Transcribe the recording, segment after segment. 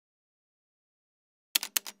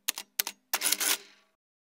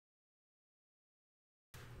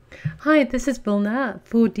Hi, this is Wilna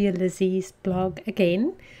for Dear Lizzie's blog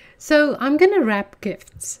again. So I'm going to wrap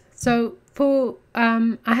gifts. I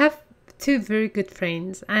have two very good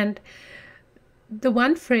friends, and the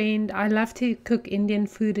one friend, I love to cook Indian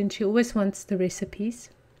food and she always wants the recipes.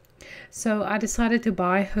 So I decided to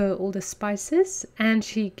buy her all the spices and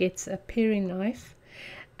she gets a paring knife.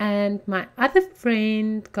 And my other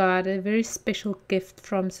friend got a very special gift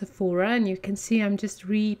from Sephora, and you can see I'm just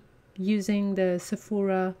reusing the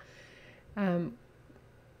Sephora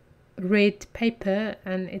red paper,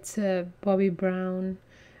 and it's a Bobbi Brown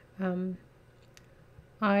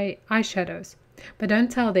eyeshadows, but don't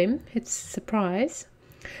tell them, it's a surprise.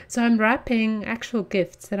 So I'm wrapping actual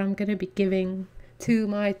gifts that I'm going to be giving to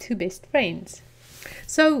my two best friends.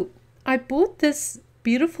 So I bought this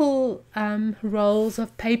beautiful rolls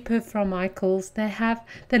of paper from Michael's. They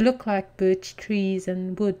look like birch trees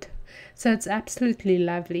and wood, so it's absolutely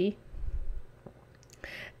lovely.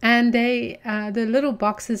 And the little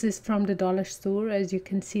boxes is from the dollar store, as you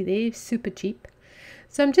can see there, super cheap.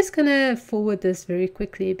 So I'm just gonna forward this very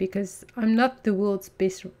quickly because I'm not the world's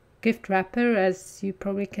best gift wrapper, as you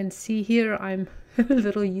probably can see here. I'm a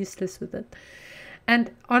little useless with it.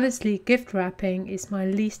 And honestly, gift wrapping is my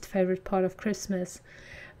least favorite part of Christmas,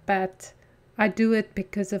 but I do it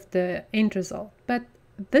because of the end result. But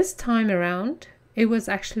this time around, it was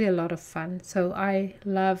actually a lot of fun. So I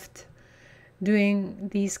loved doing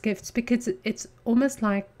these gifts because it's almost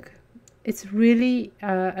like it's really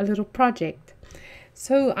a little project.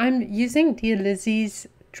 So I'm using Dear Lizzie's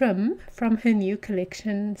trim from her new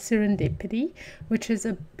collection, Serendipity, which is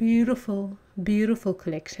a beautiful, beautiful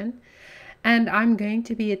collection. And I'm going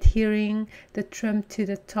to be adhering the trim to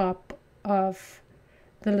the top of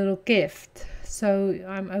the little gift. So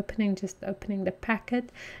I'm just opening the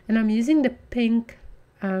packet, and I'm using the pink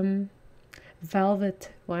velvet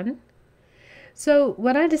one. So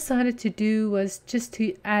what I decided to do was just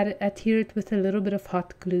to adhere it with a little bit of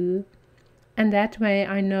hot glue, and that way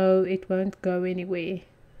I know it won't go anywhere.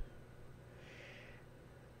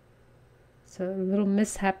 So a little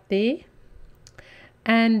mishap there,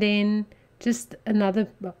 and then just another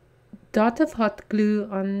dot of hot glue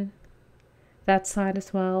on that side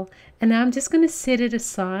as well. And now I'm just going to set it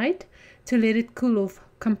aside to let it cool off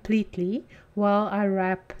completely while I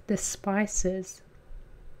wrap the spices.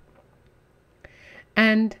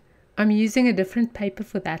 And I'm using a different paper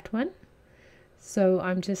for that one. So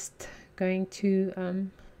I'm just going to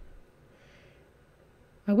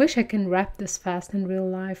I wish I can wrap this fast in real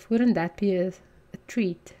life. Wouldn't that be a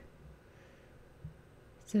treat?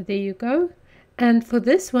 So there you go. And for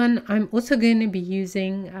this one, I'm also going to be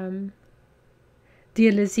using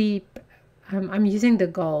Dear Lizzie. I'm using the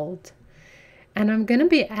gold, and I'm going to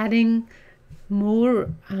be adding more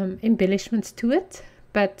embellishments to it.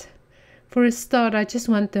 But for a start, I just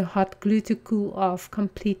want the hot glue to cool off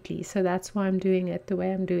completely. So that's why I'm doing it the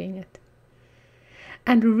way I'm doing it.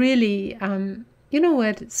 And really, you know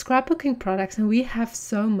what? Scrapbooking products, and we have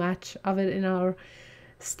so much of it in our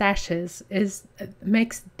stashes,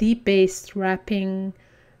 makes the best wrapping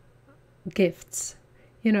gifts.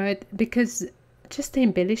 You know, because just the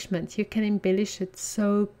embellishments, you can embellish it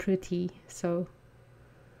so pretty. So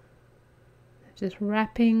just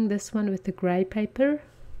wrapping this one with the gray paper.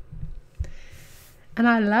 And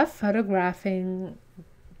I love photographing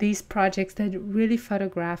these projects. They're really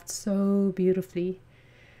photographed so beautifully.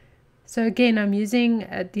 So again, I'm using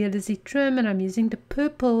a Dear Lizzie trim, and I'm using the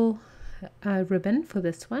purple ribbon for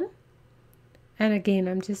this one. And again,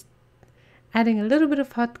 I'm just adding a little bit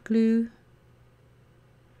of hot glue.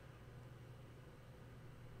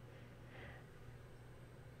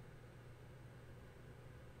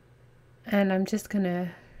 And I'm just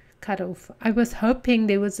gonna cut off. I was hoping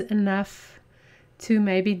there was enough to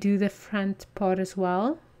maybe do the front part as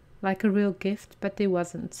well, like a real gift, but there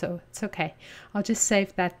wasn't, so it's okay. I'll just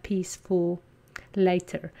save that piece for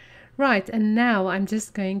later. Right, and now I'm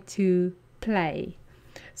just going to play.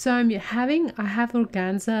 So I have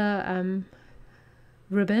organza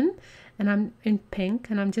ribbon, and I'm in pink,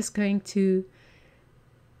 and I'm just going to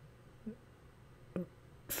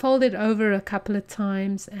fold it over a couple of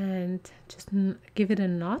times and just give it a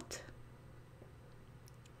knot.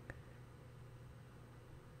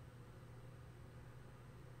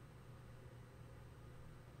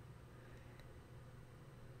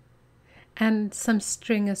 And some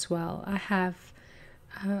string as well. I have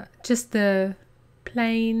just the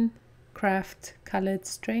plain craft colored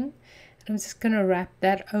string, and I'm just going to wrap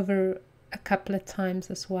that over a couple of times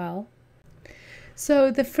as well. So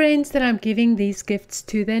the friends that I'm giving these gifts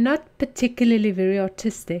to, they're not particularly very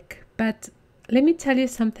artistic, but let me tell you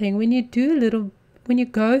something. When when you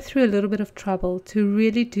go through a little bit of trouble to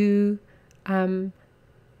really do to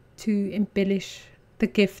embellish the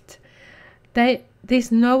gift, there's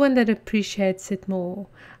no one that appreciates it more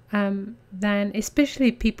than especially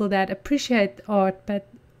people that appreciate art but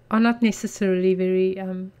are not necessarily very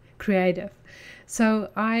creative. So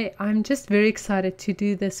I'm just very excited to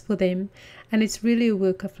do this for them, and it's really a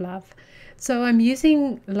work of love. So I'm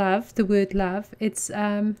using love, the word love. It's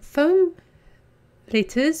foam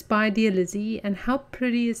letters by Dear Lizzie, and how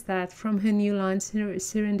pretty is that, from her new line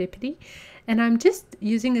Serendipity. And I'm just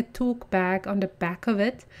using a talk bag on the back of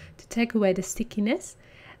it to take away the stickiness.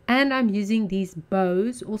 And I'm using these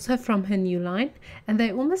bows also from her new line, and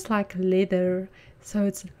they're almost like leather, so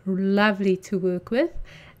it's lovely to work with.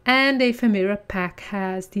 And the ephemera pack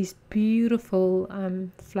has these beautiful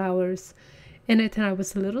flowers in it, and I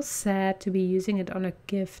was a little sad to be using it on a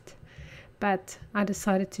gift, but I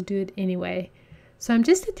decided to do it anyway. So I'm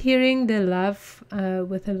just adhering the love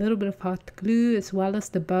with a little bit of hot glue as well as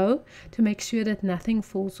the bow to make sure that nothing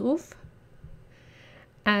falls off.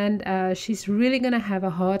 And she's really going to have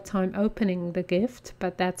a hard time opening the gift,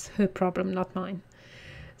 but that's her problem, not mine.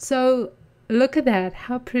 So look at that.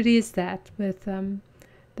 How pretty is that with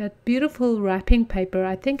that beautiful wrapping paper?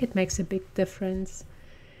 I think it makes a big difference.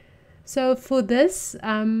 So for this,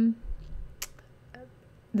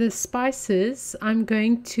 the spices, I'm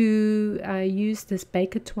going to use this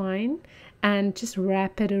baker twine and just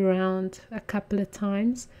wrap it around a couple of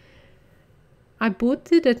times. I bought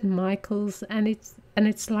it at Michael's, and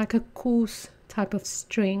it's like a coarse type of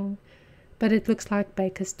string, but it looks like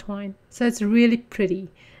baker's twine, so it's really pretty.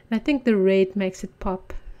 And I think the red makes it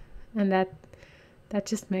pop, and that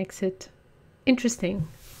just makes it interesting.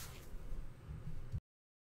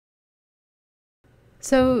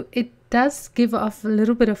 So it does give off a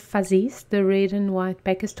little bit of fuzzies, the red and white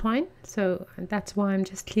baker's twine, so that's why I'm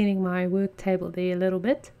just cleaning my work table there a little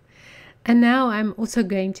bit. And now I'm also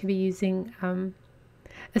going to be using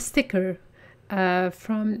a sticker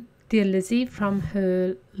from Dear Lizzie, from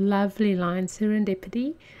her lovely line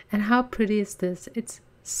Serendipity. And how pretty is this? It's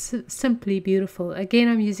simply beautiful. Again,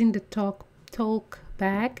 I'm using the talk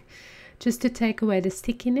bag just to take away the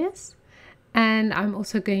stickiness. And I'm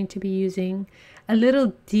also going to be using a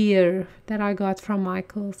little deer that I got from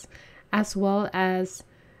Michael's, as well as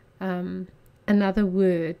another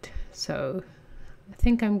word. So I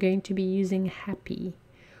think I'm going to be using happy,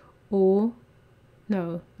 or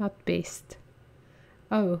no, not best.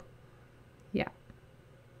 Oh, yeah.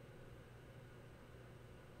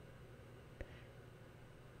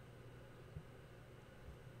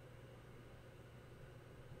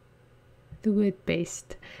 The word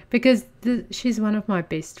best, because she's one of my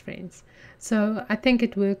best friends. So I think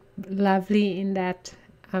it worked lovely in that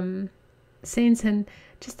sense, and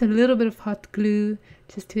just a little bit of hot glue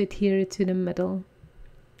just to adhere it to the middle.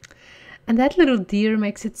 And that little deer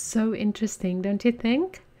makes it so interesting, don't you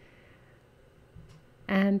think?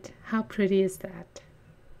 And how pretty is that?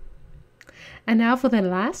 And now for the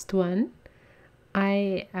last one,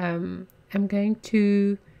 I am going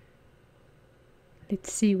to,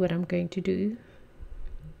 let's see what I'm going to do.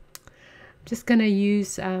 I'm just going to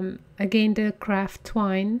use again the craft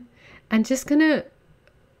twine, and just going to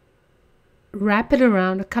wrap it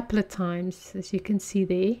around a couple of times, as you can see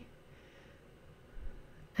there.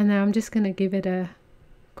 And now I'm just going to give it a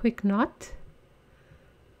quick knot.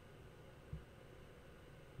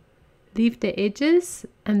 Leave the edges,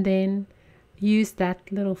 and then use that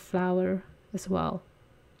little flower as well.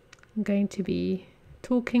 I'm going to be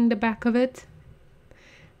torquing the back of it,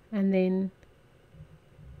 and then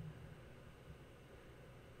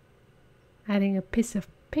adding a piece of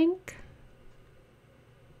pink.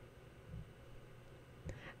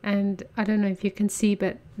 And I don't know if you can see,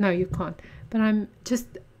 but no, you can't. But I'm just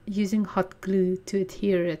using hot glue to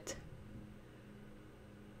adhere it.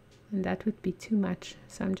 And that would be too much.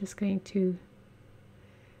 So I'm just going to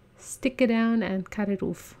stick it down and cut it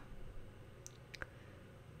off.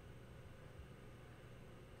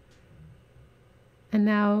 And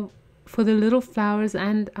now for the little flowers,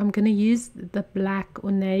 and I'm going to use the black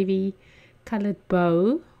or navy colored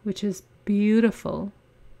bow, which is beautiful.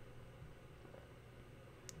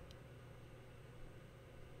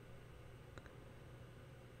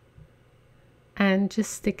 And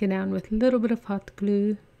just stick it down with a little bit of hot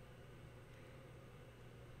glue.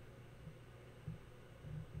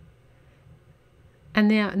 And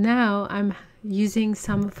now I'm using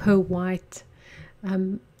some of her white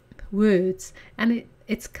words, and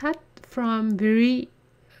it's cut from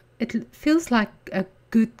it feels like a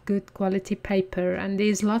good quality paper, and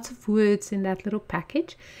there's lots of words in that little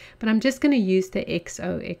package, but I'm just going to use the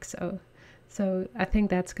XOXO. So I think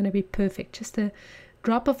that's going to be perfect. Just a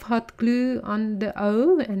drop of hot glue on the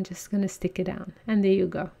O and just going to stick it down. And there you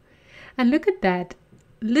go. And look at that.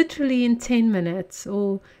 Literally in 10 minutes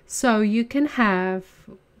or so you can have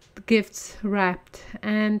gifts wrapped,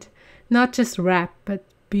 and not just wrapped but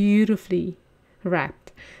beautifully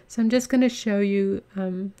wrapped. So I'm just going to show you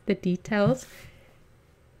the details,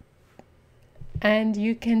 and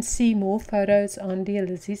you can see more photos on Dear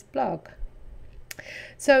Lizzie's blog.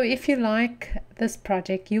 So if you like this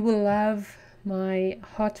project, you will love my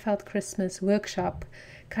Heartfelt Christmas workshop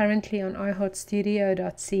currently on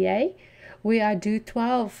iheartstudio.ca, where I do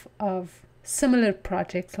 12 of similar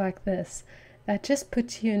projects like this that just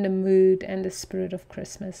puts you in the mood and the spirit of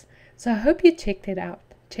Christmas. So I hope you check it out.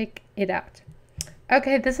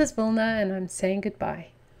 Okay, this is Wilna, and I'm saying goodbye.